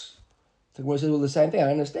ox. So Gemara says, well, the same thing.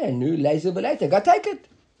 I understand. No, laser but later. Go take it.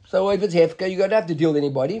 So if it's hefka, you don't have to deal with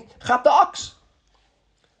anybody. Chap the ox.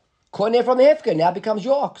 Corner from the hefka now becomes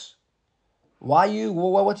your ox. Why you?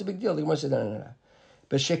 What's the big deal? The Gemara says, no.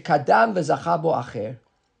 B'shekadam v'zachabo acher.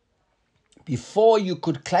 Before you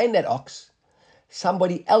could claim that ox,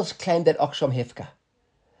 somebody else claimed that ox from hefka.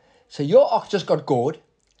 So your ox just got gored.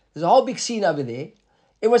 There's a whole big scene over there.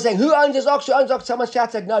 Everyone's saying, who owns this ox? Who owns the ox? Someone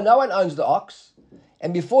shouts like, no one owns the ox.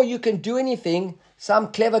 And before you can do anything,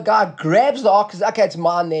 some clever guy grabs the ox, says, okay, it's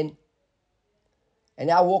mine then. And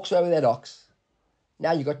now walks over that ox.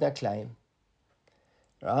 Now you got no claim.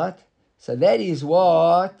 Right? So that is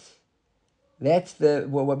what we saw that's the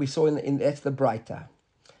Braita.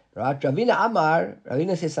 Right?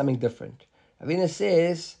 Ravina says something different. Ravina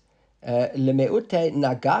says, Lemeute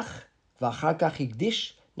nagach v'achar kach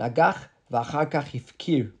hikdish, nagach v'achar kach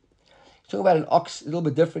hifkir. He's talking about an ox a little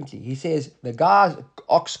bit differently. He says, the guy's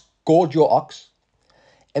ox gored your ox,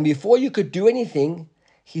 and before you could do anything,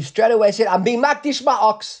 he straight away said, I'm being makdish my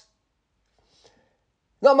ox.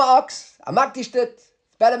 Not my ox. I makdished it.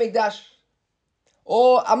 It's better mikdash.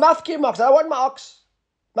 Or I'm mafkir my ox. I don't want my ox.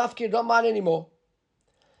 Mafkir, not mine anymore.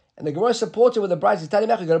 And the Gemara supports it with the Braita. He's telling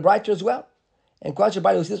me, you got a Braita as well. And Quran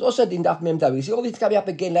Shabbat says also in Daf Mem Dav. You see all these coming up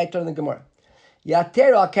again later in the Gemara.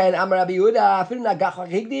 Yatera can Amar Rabbi Yehuda afil nagach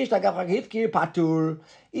higdish nagach hifkir patur.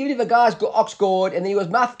 Even if a guy's ox gored and then he was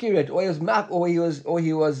mafkir it, or he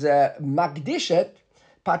was makdish it,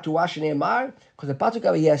 patur washin emar. Because the pasuk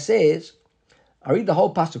over here says, I read the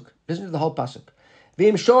whole pasuk. Listen to the whole pasuk.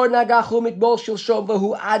 V'im shor nagachu mitmol shel shom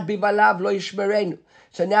v'hu ad bivalav lo yishmerenu.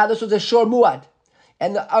 So now this was a shor muad,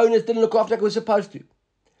 and the owners didn't look after like it was supposed to.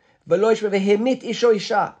 V'lo yishmer isho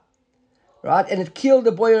isha. Right? And it killed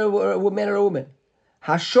a boy or a man or a woman.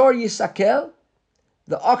 Hashor yisakel,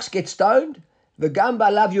 the ox gets stoned. The gamba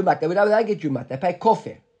lav yumat. They don't get yumat. They pay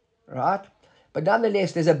kofir. Right? But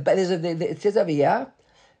nonetheless, it says over here,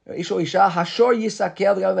 Isho isha hashor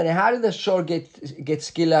yisakel. The government. How did the shor get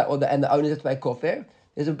skilla and the owners have to pay kofir?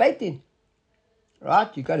 There's a beit din. Right?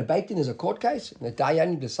 You go to beit din. There's a court case, and the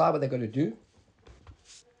dayan decide what they're going to do.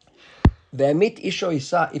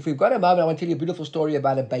 If we've got a moment, I want to tell you a beautiful story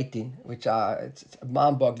about a beit din, which it's a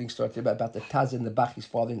mind-boggling story about the Taz and the Bach, his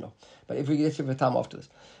father-in-law. But if we get to the time after this.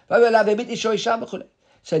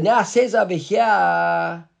 So now says over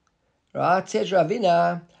here, right, says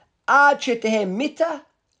Ravina, Ad shetehem mita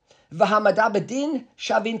v'hamada bedin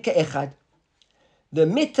shavin ke'echad. The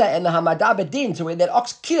mita and the hamada bedin, so when that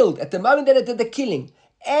ox killed, at the moment that it did the killing,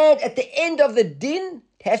 and at the end of the din,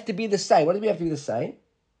 has to be the same. What does it have to be the same?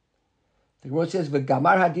 The Gemara says,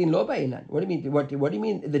 "V'gamar hadin lo ba'inan." What do you mean? What do you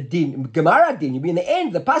mean the din? Gamar hadin. You mean the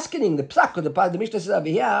end, the paskening, the psak, or the Mishnah says over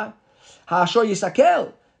here, Ha'ashor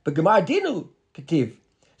yisakel, b'gemar dinu, ketiv.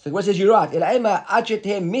 So what says you're right? Ela'ema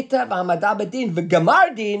adjetem mita v'hamada b'din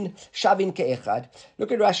v'gemar din shavin ke'echad.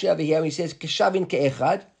 Look at Rashi over here. He says shavin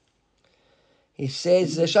ke'echad. He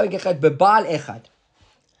says shavin ke'echad b'bal echad.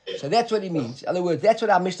 So that's what he means. In other words, that's what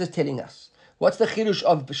our Mishnah is telling us. What's the chidush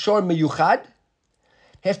of shor meyuchad?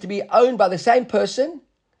 It has to be owned by the same person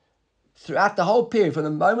throughout the whole period, from the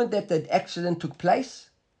moment that the accident took place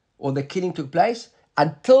or the killing took place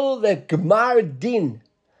until the gemar din.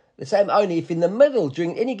 The same owner, if in the middle,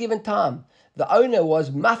 during any given time, the owner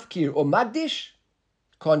was mafkir or magdish,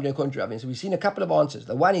 can't do. So we've seen a couple of answers.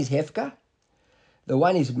 The one is hefka, the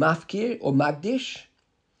one is mafkir or magdish,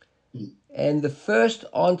 and the first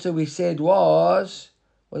answer we said was,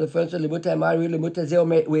 where they're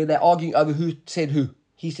arguing over who said who.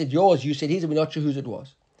 He said yours, you said his, and we're not sure whose it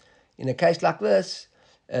was. In a case like this,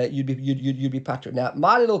 you'd be patron. Now,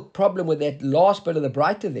 my little problem with that last bit of the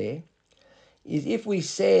brighter there is if we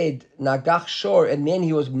said Nagach Shor and then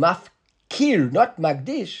he was Mafkir, not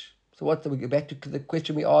Magdish. So what's we go back to the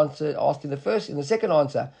question we asked in the second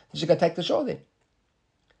answer, just going to take the shore then.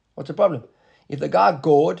 What's the problem? If the guy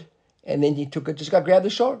gored and then he took it, just go grab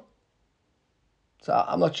the shore. So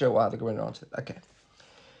I'm not sure why they're going to answer it. Okay.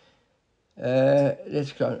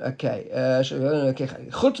 Let's go. Okay.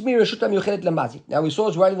 Now we saw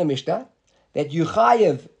as well in the Mishnah that you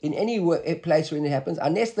chayev in any place when it happens,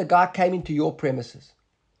 unless the guy came into your premises.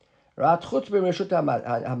 Right? Chutz b'reshut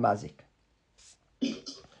hamazik.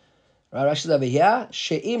 Right, Rashi over here.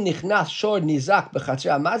 She'im nichnas shor nizak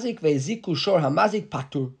b'chatzer hamazik ve'ziku shor hamazik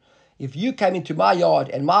patur. If you came into my yard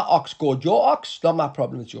and my ox gored your ox, not my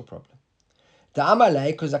problem, it's your problem. Ta'amalei,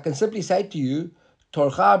 because I can simply say to you,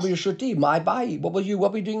 Torcha b'reshuti, my bayi. What were you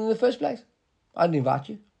doing in the first place? I didn't invite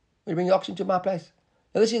you. You bring the ox into my place.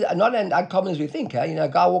 Now, this is not as uncommon as we think. You know, a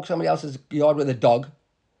guy walks somebody else's yard with a dog,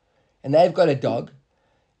 and they've got a dog,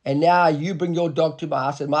 and now you bring your dog to my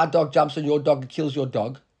house, and my dog jumps on your dog and kills your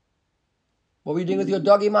dog. What were you doing with your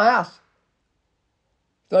dog in my house?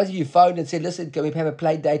 It's not as if you phoned and said, listen, can we have a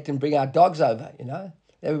play date and bring our dogs over? You know,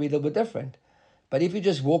 that would be a little bit different. But if you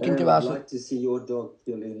just walk into my house... I'd like to see your dog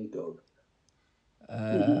kill any dog.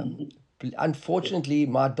 Unfortunately,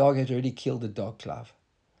 my dog has already killed a dog, Clive.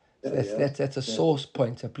 So that's a source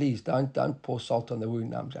point. So please don't pour salt on the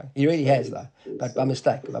wound. No, I'm joking. He really has though, but by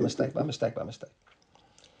mistake.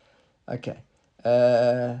 Okay.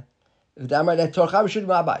 Says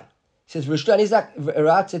V'shut Nizak.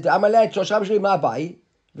 Right. Said Amalei Torsham Shuli Ma'abai.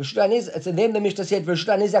 V'shut Nizak. So then the Mishnah said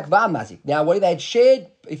V'shut Nizak Va'amazik. Now, what if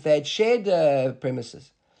they had shared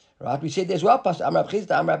premises? Right. We said as well. Pastor Amar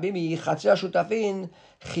Chizda Amar Bimi Chatzer Shutafin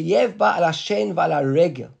Chiev Ba Al Hashen Va Al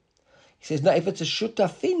Regel. He says, no, if it's a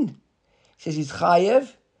shutafin, he says he's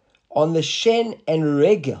chayev on the shen and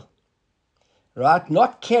regel. Right?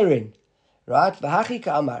 Not keren. Right? V'hachi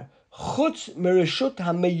ka'amar. Chutz mereshut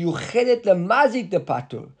ha-meyuchedet le-mazik de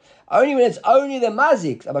patur. Only when it's only the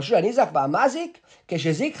mazik. Aber shut ha-nizak va-mazik,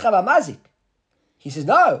 keshe-zikcha va-mazik. He says,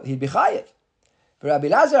 no, he'd be chayev. Rabbi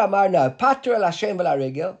Lazar amar, no, patur al-hashem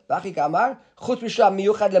v'la-regel. V'hachi ka'amar. Chutz mereshut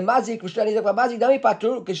ha-meyuched le-mazik, v'shut ha-nizak va-mazik, nami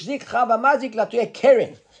patur, keshe-zikcha va-mazik latuye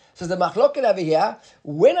keren. So the machloket over here,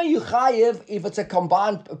 when are you chayiv if it's a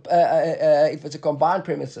combined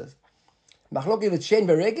premises? Machloket if it's shen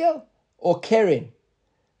v'regel or keren.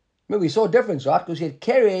 Remember we saw a difference, right? Because we said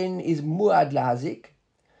keren is muad lahazik,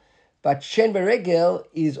 but shen v'regel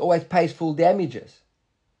is always pays full damages.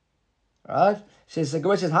 Right? Says the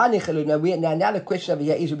Gemara says hanichalu. Now the question over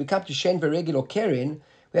here is when we come to shen v'regel or keren,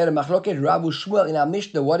 we had a machloket Rav Shmuel in our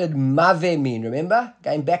Mishnah. What did maveh mean? Remember,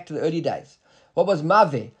 going back to the early days. What was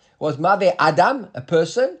maveh? Was Maveh Adam, a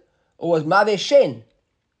person, or was Maveh Shen?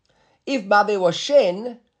 If Maveh was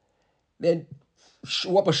Shen, then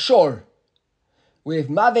what was Shor? Where if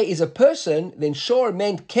Maveh is a person, then Shor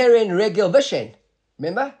meant Keren, Regel, Vishen.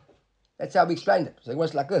 Remember? That's how we explained it. So it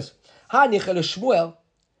was like this. Ha Nichel Shmuel.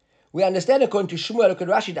 We understand according to Shmuel, look at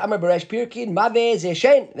Rashi, Amar Barash Pirkin, Maveh is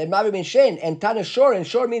Shen. Then Maveh means Shen, and Tana Shor, and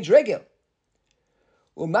Shor means Regel.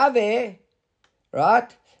 Maveh,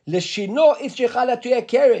 right? L'shino itzricha latuya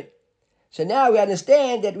keren. So now we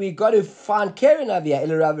understand that we got to find keren over here.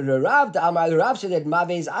 El Rav, the Amar Rav said that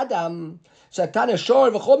Maveh is Adam. So Tana Shor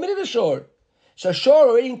v'chol minid Shor. So Shor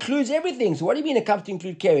already includes everything. So what do you mean it comes to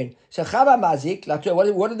include keren? So Chav HaMazik,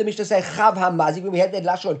 what did the Mishnah say? Chav HaMazik, when we had that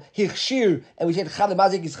lashon Hichshir, and we said Chav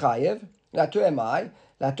HaMazik is Chayev. Latu Emai.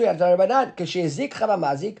 Latu Rabbanan. Kashezik Chav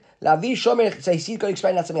HaMazik. Lavi Shomer. So he's going to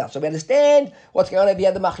explain that something else. So we understand what's going on over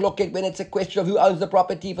here. The machloket when it's a question of who owns the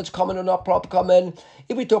property, if it's common or not common.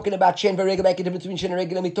 If we're talking about shen v'regel, make a difference between shen and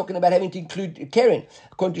regel, and we're talking about having to include keren.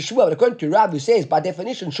 According to Shmuel, but according to Rav, who says by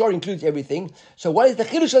definition, shor includes everything. So what is the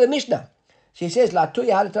chidush of the Mishnah? So he says, La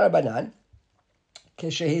tuya halatara banan,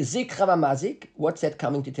 keshehizik chavamazik, what's that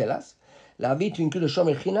coming to tell us? Lavi to include a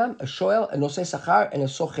shomer chinam, a shoel, a nosei sachar, and a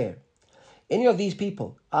socher. Any of these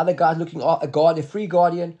people, other guys looking at a guard, a free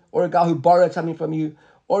guardian, or a guy who borrowed something from you,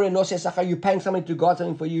 or a nosei sachar, you paying somebody to guard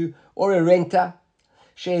something for you, or a renter.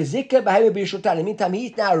 Shehizika b'hayim b'yishutan. In the meantime,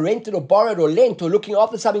 he's now rented or borrowed or lent or looking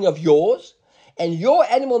after something of yours, and your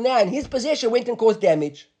animal now in his possession went and caused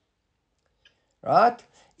damage. Right?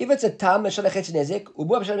 If it's a tam,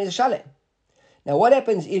 now what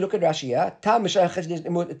happens, you look at Rashi here, tam,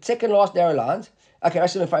 second last narrow lines. Okay,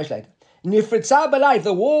 Rashi will finish later.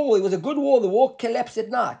 The wall, it was a good wall, the wall collapsed at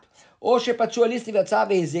night. Or would be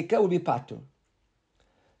patur.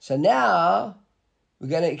 So now, we're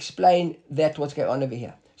going to explain that what's going on over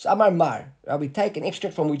here. So Amar Mar, we take an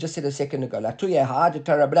extract from what we just said a second ago.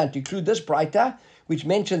 To include this brighter, which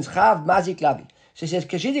mentions Chav Mazik Lavi. So he says,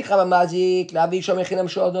 explain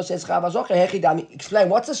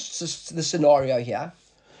what's the scenario here,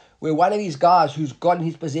 where one of these guys who's got in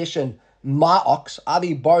his possession my ox, either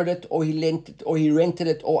he borrowed it, or he lent it, or he rented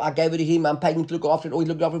it, or I gave it to him, I'm paying him to look after it, or he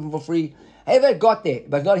looked after it for free. However it got there,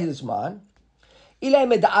 but it's not his man.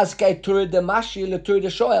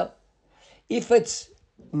 If it's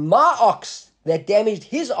my ox that damaged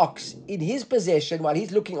his ox in his possession while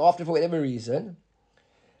he's looking after it for whatever reason,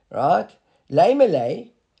 right?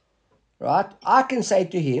 Right? I can say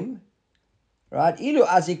to him, right? Ilu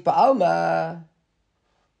azik ba'alma,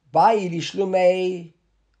 ba'i lishlumei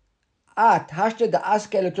at hashta da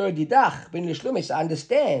aske l'tor didach bin lishlume. So I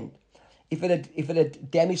understand if it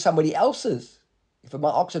had damaged somebody else's, if my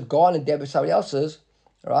ox had gone and damaged somebody else's,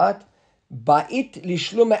 right? Ba'it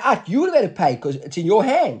lishlume at, you would have had to pay because it's in your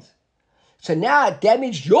hands. So now it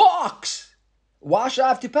damaged your ox. Why should I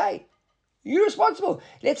have to pay? You're responsible.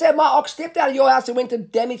 Let's say my ox stepped out of your house and went to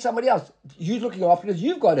damage somebody else. You're looking after it because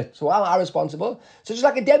you've got it. So why am I responsible? So just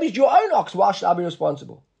like it damaged your own ox, why should I be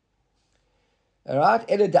responsible? All right?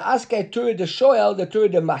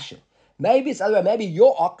 Maybe it's other way. Maybe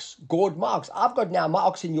your ox gored my ox. I've got now my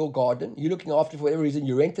ox in your garden. You're looking after it for whatever reason.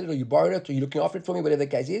 You rented it or you borrowed it or you're looking after it for me, whatever the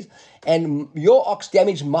case is. And your ox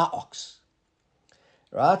damaged my ox.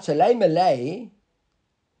 Right? So lay malay.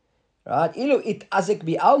 Right? Ilu it azik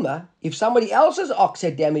bi alma. If somebody else's ox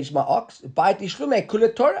had damaged my ox, bite ishlume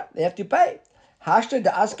kula Torah, they have to pay. Hashta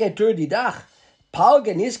da aske tur didach.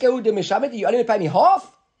 Palga niske u de mishamet. You only pay me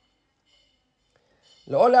half.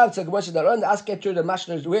 Where are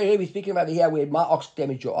we speaking about here? Where my ox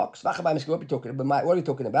damaged your ox? What are we talking about? What are we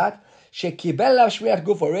talking about?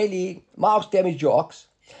 Really, my ox damaged your ox,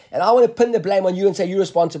 and I want to pin the blame on you and say you're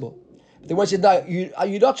responsible. But the one said, no,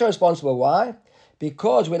 you're not so responsible. Why?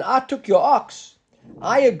 Because when I took your ox,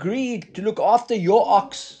 I agreed to look after your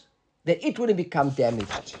ox, that it wouldn't become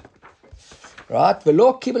damaged. Right? I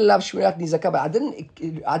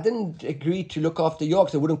didn't agree to look after your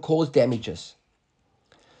ox that wouldn't cause damages.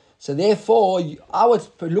 So therefore, I was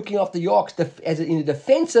looking after your ox as in a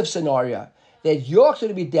defensive scenario, that your ox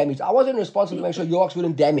would be damaged. I wasn't responsible to make sure your ox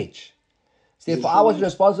wouldn't damage. So therefore, I wasn't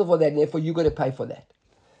responsible for that, and therefore you got to pay for that.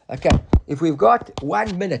 Okay, if we've got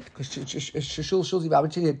 1 minute, because I'm talking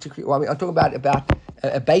about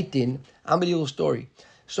a bait din, unbelievable story.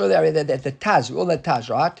 So there, the Taz, we all know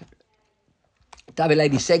Taz, right? David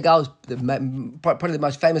Levi Segal, probably the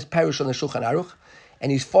most famous parish on the Shulchan Aruch,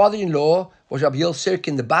 and his father-in-law was Rabbi Yil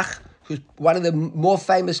Sirkin the Bach, who's one of the more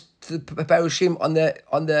famous parushim on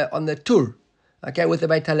the tour, okay, with the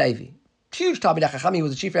Beit HaLevi. Huge Talmidei Chacham. He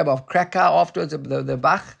was the chief rabbi of Krakow afterwards, the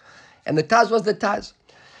Bach, and the Taz was the Taz.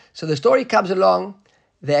 So the story comes along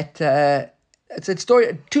that it's a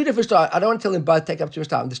story, two different stories. I don't want to tell them both, take up too much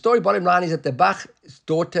time. The story, bottom line, is that the Bach's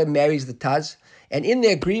daughter marries the Taz, and in the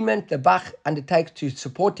agreement, the Bach undertakes to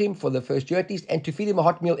support him for the first year at least, and to feed him a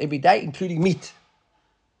hot meal every day, including meat.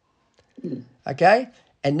 Okay,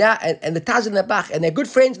 and now and the Taz and the Bach, and they're good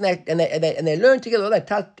friends, and they learn together. They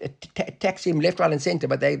tax him left, right, and center,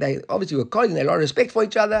 but they obviously were colleagues. And they had a lot of respect for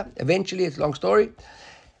each other. Eventually, it's a long story.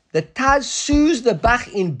 The Taz sues the Bach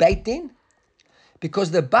in Beit Din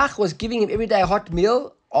because the Bach was giving him every day a hot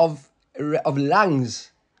meal of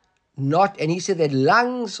lungs, and he said that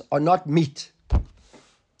lungs are not meat.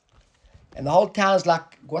 And the whole town's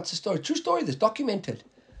like, what's the story? True story. This documented.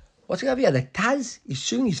 What's going on here? The Taz is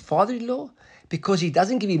suing his father-in-law because he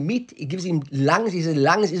doesn't give him meat. He gives him lungs. He says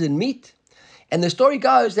lungs isn't meat. And the story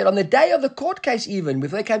goes that on the day of the court case, even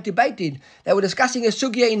before they came to Beit Din, they were discussing a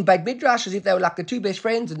sugya in Beit Midrash as if they were like the two best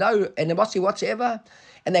friends and the Mossi whatsoever.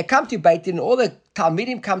 And they come to Beit Din, and all the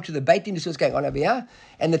Talmidim come to the Beit Din to see what's going on over here.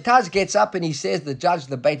 And the Taz gets up and he says, the judge,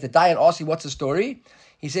 the Dayan asks him, what's the story?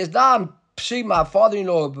 He says, no, I'm my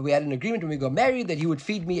father-in-law, we had an agreement when we got married that he would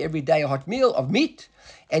feed me every day a hot meal of meat,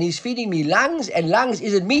 and he's feeding me lungs, and lungs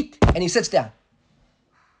isn't meat, and he sits down.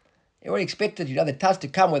 Everyone expected, the Taz to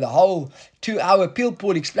come with a whole 2-hour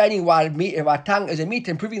pilpul explaining why tongue is a meat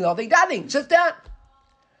and proving the whole thing. Nothing. Sits down.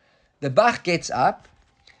 The Bach gets up,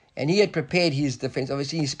 and he had prepared his defense.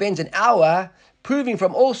 Obviously, he spends an hour proving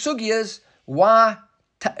from all sugyas why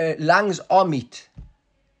lungs are meat.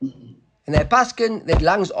 And they paskin that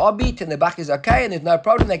lungs are meat, and the Bach is okay, and there's no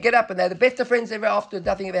problem. They get up, and they're the best of friends ever after.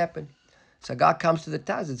 Nothing ever happened. So a guy comes to the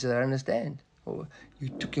Taz and says, I don't understand. Oh, you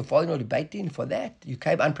took your father-in-law to Beit Din for that. You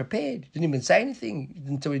came unprepared. You didn't even say anything. You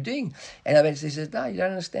didn't know what you're doing. And he says, no, you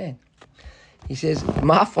don't understand. He says,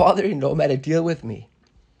 my father-in-law made a deal with me.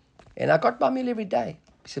 And I got my meal every day.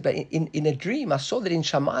 He said, but in a dream, I saw that in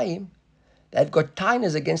Shamayim, they've got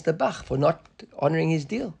tainas against the Bach for not honoring his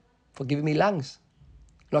deal, for giving me lungs,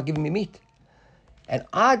 not giving me meat. And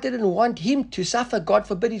I didn't want him to suffer, God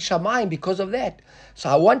forbid, in Shamayim because of that. So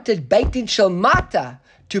I wanted Beit Din Shalmata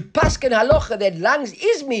to paskin halacha that lungs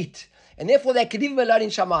is meat, and therefore they could leave him alone in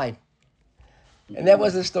Shamayim. And that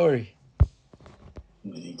was the story.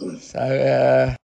 So